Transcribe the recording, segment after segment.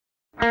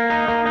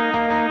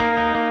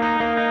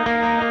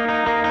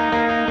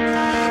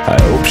I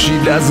hope she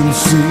doesn't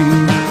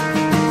see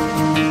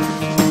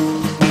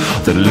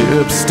the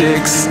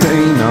lipstick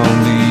stain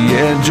on the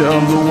edge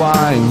of the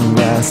wine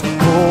glass.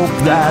 Hope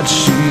that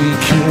she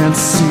can't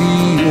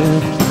see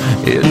it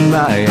in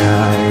my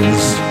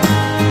eyes.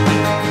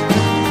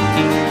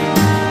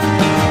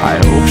 I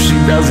hope she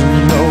doesn't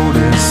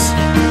notice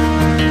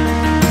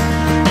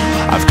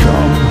I've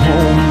come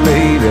home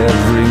late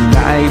every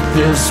night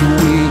this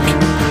week,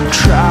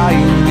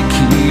 trying to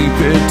keep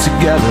it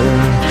together.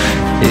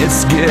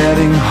 It's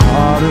getting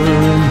harder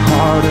and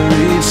harder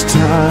each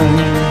time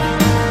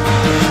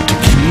to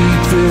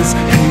keep this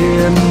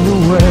hidden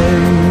away.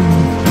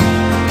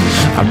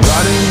 I'm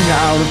running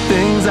out of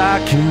things I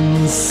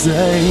can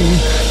say,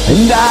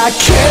 and I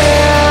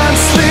can't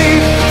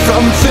sleep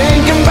from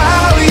thinking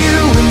about you,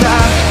 and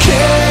I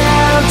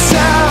can't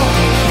tell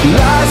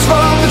lies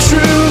from the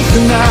truth,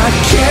 and I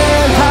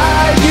can't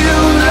hide you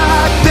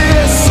like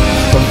this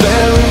for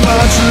very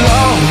much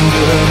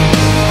longer.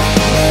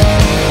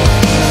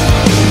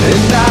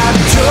 And I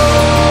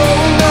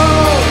don't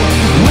know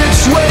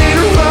which way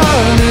to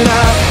run, and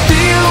I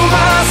feel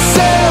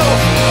myself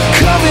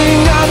coming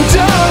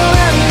undone,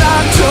 and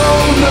I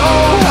don't know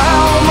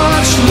how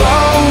much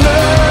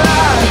longer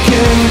I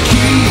can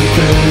keep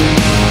it,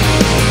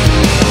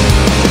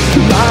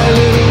 my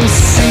little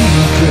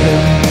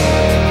secret.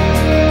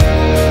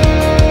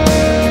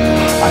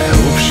 I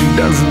hope she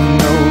doesn't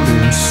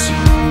notice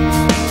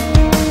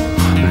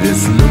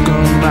this look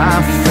on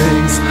my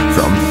face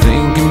from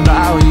thinking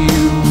about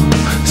you.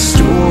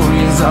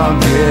 Stories are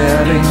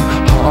getting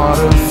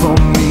harder for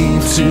me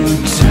to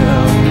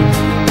tell,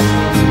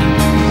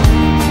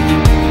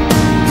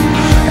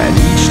 and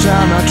each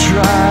time I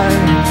try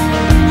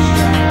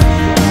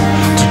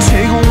to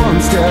take one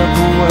step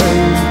away,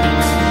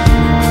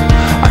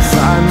 I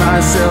find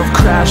myself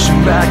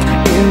crashing back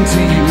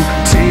into you,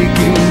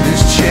 taking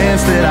this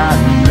chance that I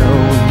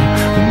know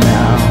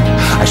now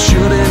I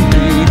shouldn't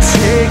be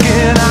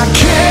taking. I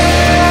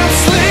can't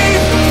sleep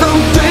from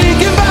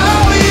thinking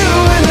about you,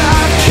 and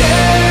I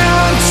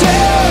can't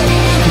tell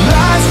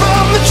lies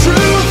from the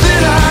truth,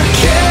 and I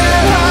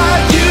can't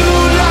hide you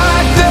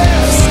like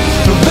this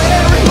for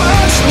very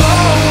much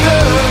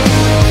longer.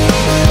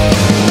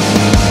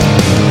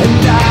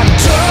 And I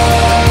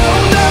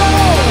don't know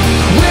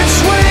which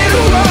way to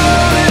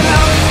run, and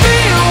I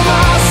feel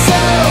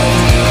myself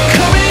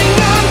coming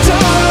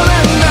undone,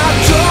 and I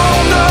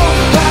don't know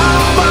how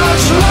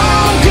much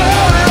longer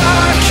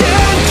I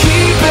can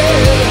keep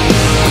it,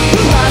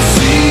 my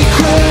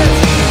secret.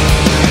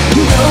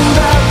 Know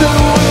that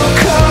there will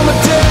come a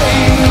day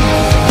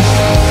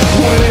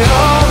when it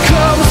all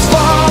comes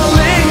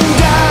falling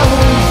down.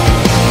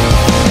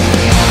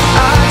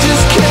 I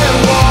just can't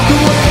walk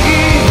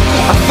away.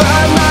 I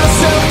find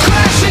myself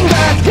crashing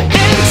back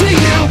into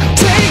you,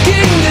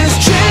 taking this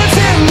chance,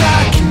 and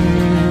I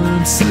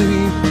can't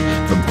sleep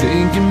from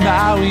thinking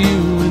about you,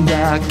 and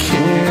I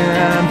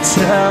can't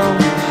tell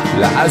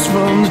lies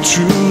from the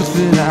truth,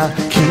 and I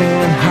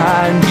can't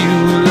hide you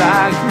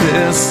like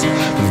this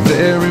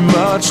very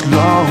much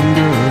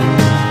longer.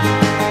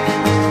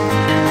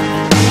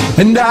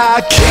 And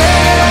I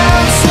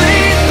can't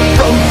sleep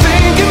from